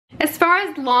far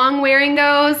as long wearing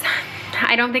goes,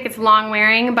 I don't think it's long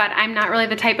wearing, but I'm not really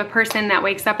the type of person that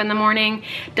wakes up in the morning,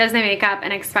 does my makeup,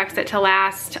 and expects it to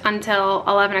last until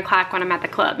 11 o'clock when I'm at the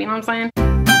club, you know what I'm saying?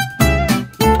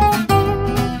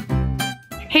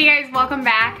 Hey guys, welcome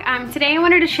back. Today I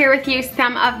wanted to share with you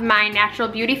some of my natural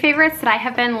beauty favorites that I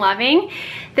have been loving.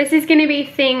 This is gonna be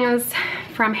things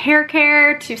from hair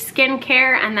care to skin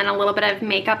care and then a little bit of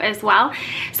makeup as well.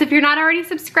 So if you're not already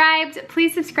subscribed,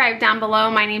 please subscribe down below.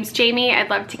 My name's Jamie. I'd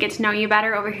love to get to know you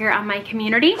better over here on my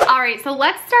community. All right, so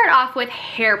let's start off with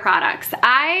hair products.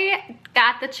 I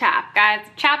got the chop, guys,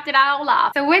 chopped it all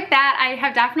off. So with that, I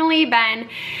have definitely been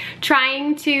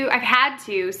trying to, I've had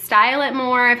to style it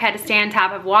more. I've had to stay on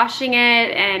top of washing it,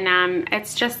 and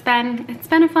it's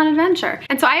been a fun adventure.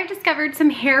 And so I have discovered some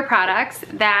hair products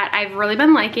that I've really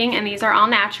been liking, and these are all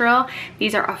natural.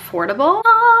 These are affordable,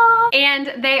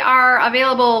 and they are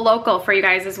available local for you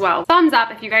guys as well. Thumbs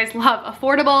up if you guys love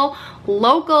affordable,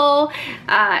 local,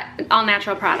 all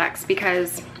natural products,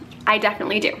 because I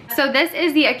definitely do. So this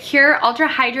is the Acure Ultra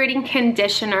Hydrating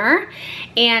Conditioner,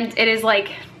 and it is like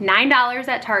 $9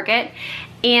 at Target.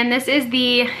 And this is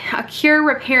the Acure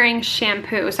Repairing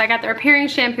Shampoo. So I got the Repairing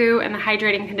Shampoo and the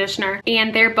Hydrating Conditioner,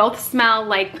 and they both smell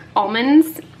like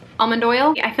almond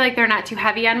oil. I feel like they're not too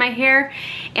heavy on my hair,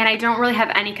 and I don't really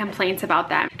have any complaints about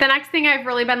them. The next thing I've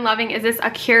really been loving is this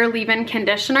Acure Leven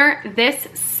Conditioner. This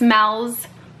smells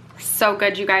so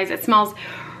good, you guys. It smells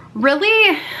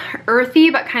really earthy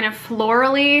but kind of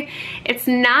florally. It's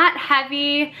not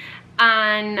heavy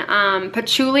on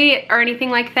patchouli or anything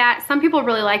like that. Some people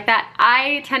really like that.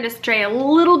 I tend to stray a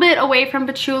little bit away from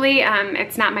patchouli.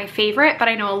 It's not my favorite, but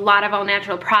I know a lot of all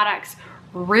natural products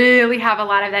really have a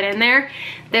lot of that in there.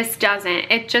 This doesn't.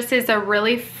 It just is a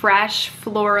really fresh,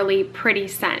 florally pretty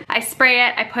scent. I spray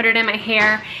it, I put it in my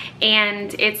hair,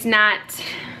 and it's not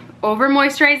over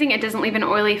moisturizing. It doesn't leave an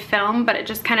oily film, but it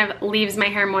just kind of leaves my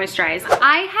hair moisturized.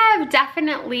 I have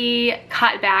definitely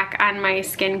cut back on my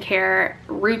skincare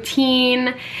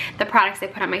routine, the products I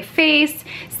put on my face,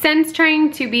 since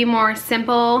trying to be more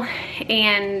simple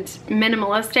and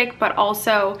minimalistic, but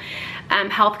also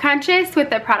health conscious with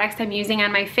the products I'm using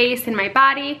on my face and my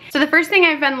body. So the first thing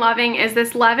I've been loving is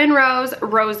this Leven Rose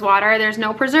Rose Water. There's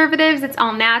no preservatives, it's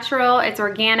all natural, it's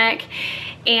organic,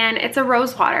 and it's a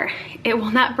rose water. It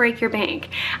will not break your bank.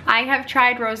 I have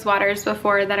tried rose waters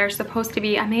before that are supposed to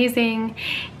be amazing,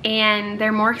 and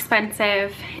they're more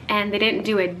expensive, and they didn't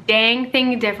do a dang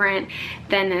thing different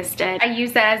than this did. I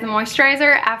use that as a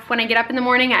moisturizer. When I get up in the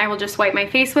morning, I will just wipe my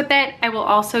face with it. I will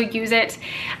also use it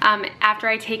after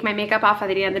I take my makeup off at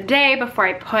the end of the day, before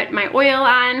I put my oil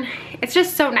on. It's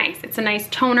just so nice. It's a nice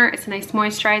toner, it's a nice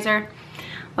moisturizer.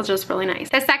 It's just really nice.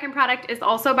 The second product is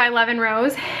also by Leven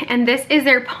Rose, and this is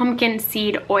their pumpkin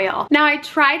seed oil. Now I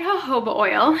tried jojoba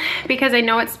oil because I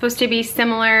know it's supposed to be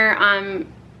similar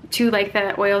to like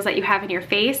the oils that you have in your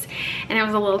face, and it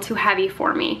was a little too heavy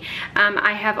for me.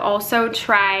 I have also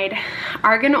tried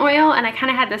argan oil, and I kind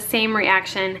of had the same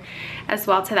reaction as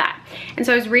well to that. And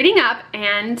so I was reading up,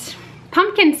 and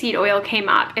pumpkin seed oil came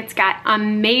up. It's got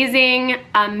amazing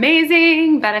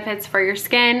benefits for your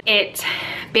skin. It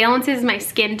balances my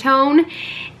skin tone.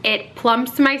 It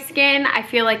plumps my skin. I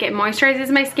feel like it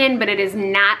moisturizes my skin, but it is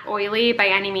not oily by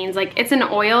any means. Like, it's an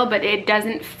oil, but it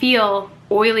doesn't feel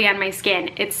oily on my skin.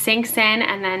 It sinks in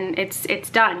and then it's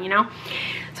done, you know?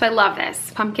 So I love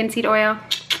this pumpkin seed oil.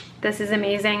 This is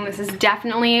amazing. This is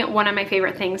definitely one of my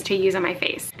favorite things to use on my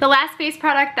face. The last face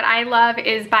product that I love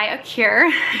is by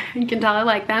Acure. You can tell I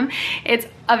like them. It's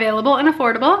available and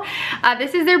affordable.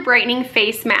 This is their brightening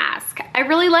face mask. I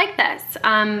really like this.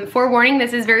 Forewarning,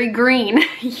 this is very green.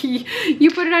 You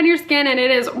put it on your skin and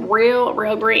it is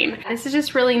real green. This is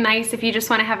just really nice if you just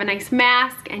want to have a nice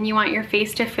mask and you want your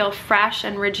face to feel fresh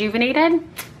and rejuvenated.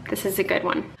 This is a good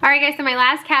one. All right guys, so my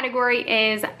last category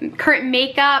is current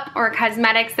makeup or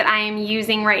cosmetics that I am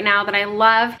using right now that I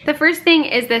love. The first thing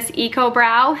is this Eco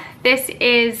Brow. This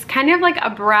is kind of like a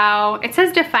brow, it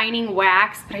says defining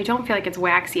wax, but I don't feel like it's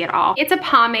waxy at all. It's a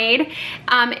pomade.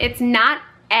 It's not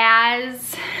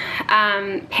as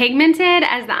pigmented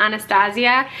as the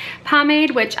Anastasia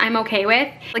pomade, which I'm okay with.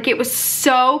 Like, it was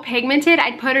so pigmented,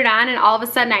 I'd put it on and all of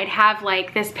a sudden I'd have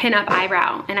like this pin-up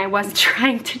eyebrow, and I wasn't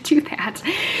trying to do that.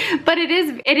 But it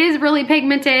is really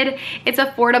pigmented. It's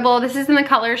affordable. This is in the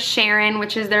color Sharon,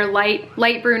 which is their light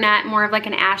brunette, more of like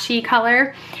an ashy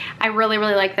color. I really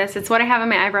like this. It's what I have on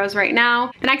my eyebrows right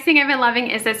now. The next thing I've been loving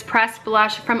is this pressed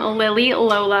blush from Lily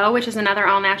Lolo, which is another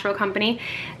all-natural company.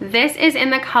 This is in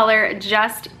the color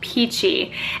Just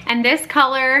Peachy, and this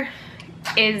color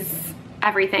is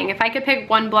everything. If I could pick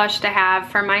one blush to have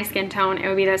for my skin tone, it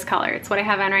would be this color. It's what I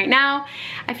have on right now.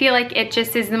 I feel like it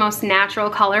just is the most natural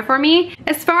color for me.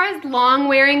 As far as long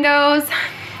wearing goes,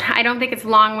 I don't think it's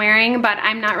long wearing, but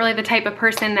I'm not really the type of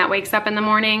person that wakes up in the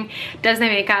morning, does my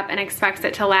makeup, and expects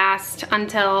it to last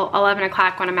until 11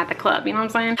 o'clock when I'm at the club. You know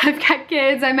what I'm saying? I've got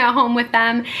kids, I'm at home with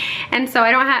them, and so I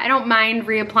don't mind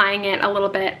reapplying it a little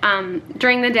bit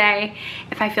during the day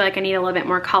if I feel like I need a little bit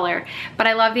more color. But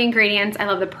I love the ingredients. I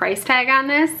love the price tag on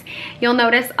this. You'll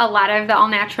notice a lot of the all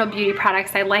natural beauty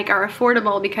products I like are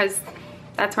affordable because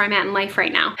that's where I'm at in life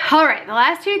right now. All right, the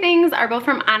last two things are both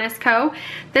from Honest Co.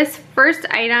 This first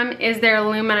item is their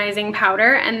luminizing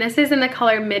powder, and this is in the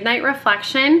color Midnight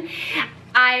Reflection.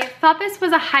 I thought this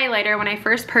was a highlighter when I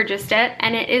first purchased it,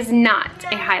 and it is not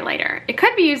a highlighter. It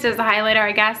could be used as a highlighter,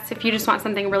 I guess, if you just want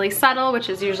something really subtle, which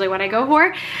is usually what I go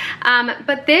for.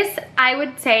 But this, I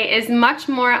would say, is much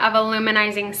more of a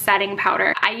luminizing setting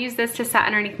powder. I use this to set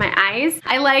underneath my eyes.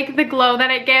 I like the glow that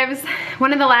it gives.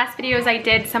 One of the last videos I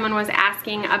did, someone was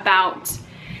asking about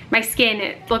my skin.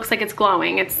 It looks like it's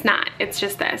glowing. It's not. It's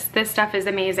just this. This stuff is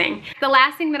amazing. The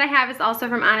last thing that I have is also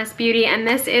from Honest Beauty, and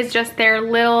this is just their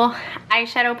little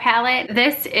eyeshadow palette.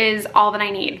 This is all that I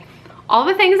need. All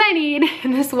the things I need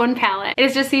in this one palette. It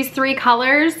is just these three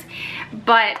colors,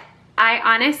 but I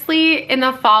honestly, in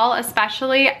the fall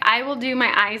especially, I will do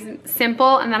my eyes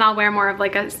simple and then I'll wear more of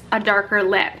like a darker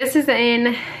lip. This is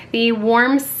in the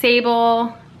Warm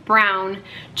Sable Brown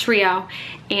trio,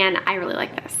 and I really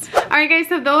like this. All right guys,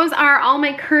 so those are all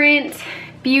my current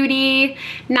beauty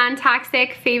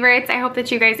non-toxic favorites. I hope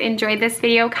that you guys enjoyed this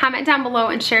video. Comment down below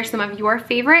and share some of your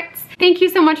favorites. Thank you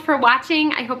so much for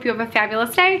watching. I hope you have a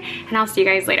fabulous day, and I'll see you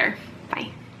guys later.